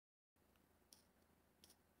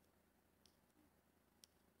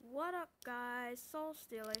What up, guys? Soul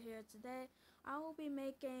Stealer here. Today I will be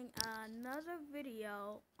making another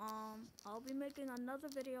video. I'll be making another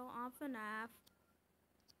video on FNAF.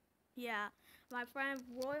 Yeah, my friend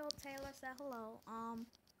Royal Taylor said hello.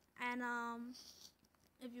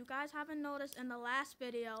 If you guys haven't noticed, in the last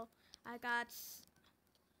video, I got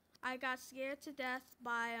scared to death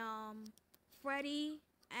by Freddy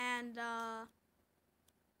and oh,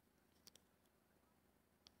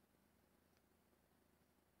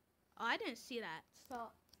 I didn't see that.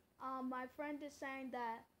 So, my friend is saying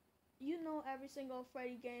that, every single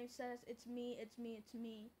Freddy game says it's me, it's me, it's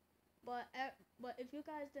me. But if you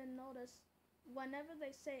guys didn't notice, whenever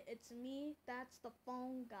they say it's me, that's the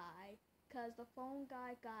phone guy. Because the phone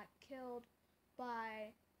guy got killed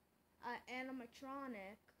by an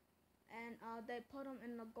animatronic. And they put him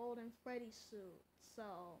in the golden Freddy suit.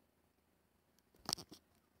 So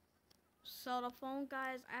the phone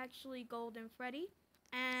guy is actually Golden Freddy.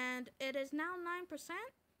 And it is now 9%,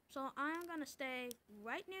 so I'm gonna stay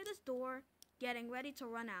right near this door, getting ready to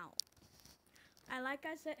run out. And like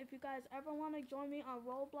I said, if you guys ever want to join me on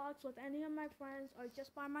Roblox with any of my friends or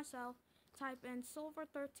just by myself, type in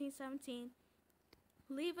Silver1317.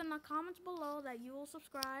 Leave in the comments below that you will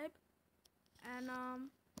subscribe, and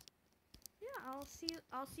yeah, I'll see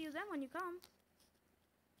you then when you come.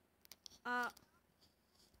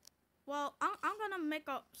 Well, I'm gonna make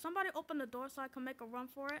somebody open the door so I can make a run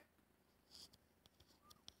for it.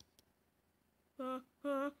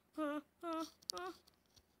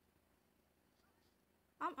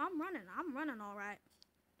 I'm running all right.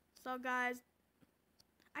 So guys,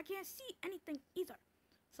 I can't see anything either.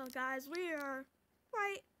 So guys, we are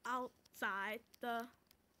right outside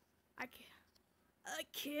I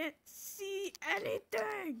can't see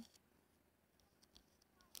anything.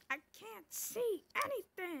 I can't see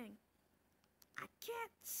anything.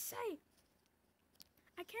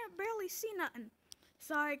 I can't barely see nothing.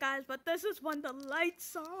 Sorry guys, but this is when the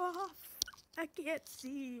lights are off. I can't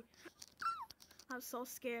see. I'm so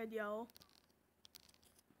scared, yo.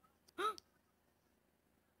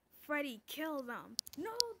 Freddy, kill them.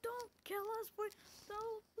 No, don't kill us.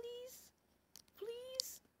 No, please.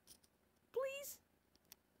 Please. Please.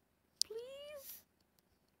 Please.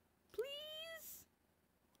 Please.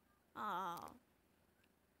 Oh.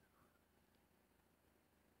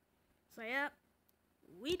 So, yep,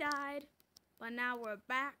 we died, but now we're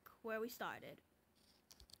back where we started.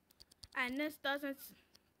 And this doesn't,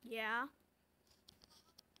 yeah.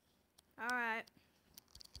 Alright.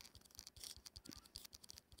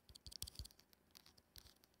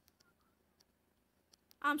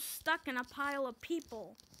 I'm stuck in a pile of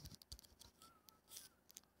people.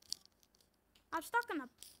 I'm stuck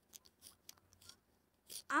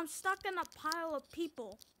in a pile of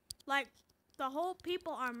people. Like, the whole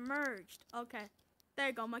people are merged. Okay. There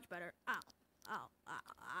you go. Much better. Ow. Ow. Ow.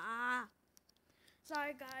 Ah.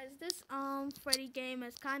 Sorry, guys. This, Freddy game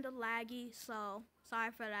is kind of laggy, so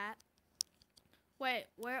sorry for that. Wait,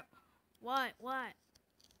 where? What?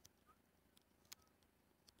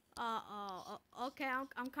 Okay.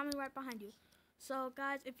 I'm coming right behind you. So,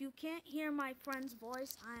 guys, if you can't hear my friend's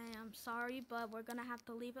voice, I am sorry, but we're gonna have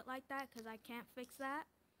to leave it like that because I can't fix that.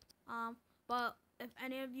 But if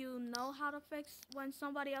any of you know how to fix when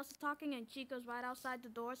somebody else is talking and Chica's right outside the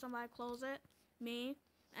door, somebody close it, me,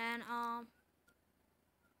 and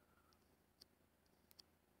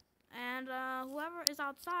whoever is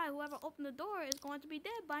outside, whoever opened the door is going to be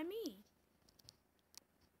dead by me.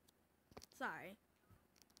 Sorry.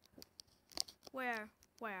 Where?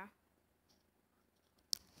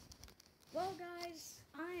 Well, guys,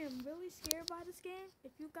 I am really scared by this game.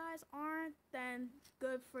 If you guys aren't, then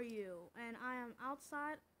good for you. And I am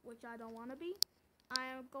outside, which I don't want to be. I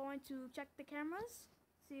am going to check the cameras,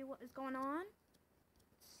 see what is going on.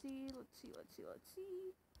 Let's see.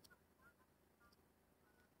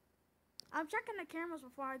 I'm checking the cameras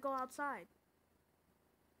before I go outside.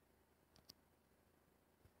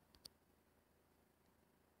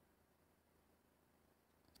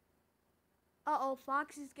 Uh-oh,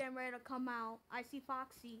 Foxy's getting ready to come out. I see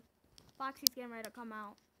Foxy. Foxy's getting ready to come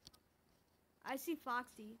out. I see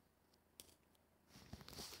Foxy.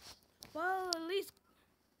 Well, at least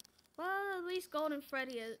Golden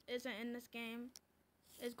Freddy isn't in this game.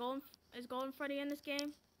 Is Golden Freddy in this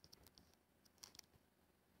game?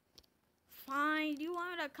 Fine. Do you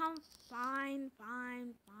want me to come? Fine.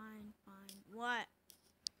 What?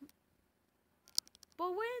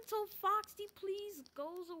 But wait until Foxy please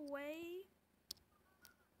goes away.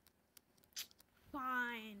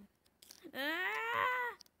 Fine.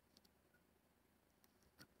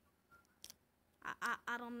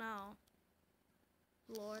 I don't know.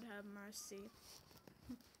 Lord have mercy.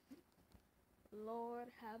 Lord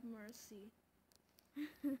have mercy.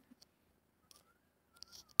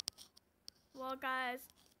 Well, guys,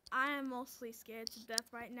 I am mostly scared to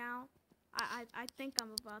death right now. I think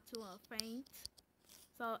I'm about to faint.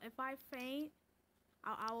 So if I faint,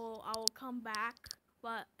 I will come back,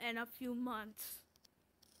 but in a few months.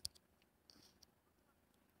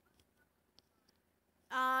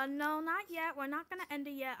 No, not yet. We're not gonna end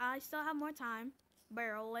it yet. I still have more time.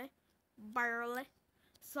 Barely.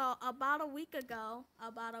 So about a week ago, I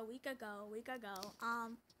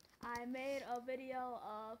made a video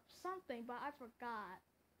of something, but I forgot.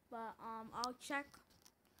 But I'll check.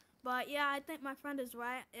 But yeah, I think my friend is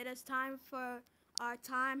right. It is time for our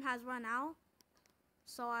time has run out.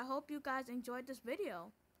 So I hope you guys enjoyed this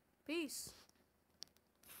video. Peace.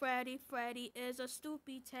 Freddy is a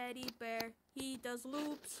stupid teddy bear. He does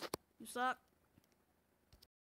loops. You suck.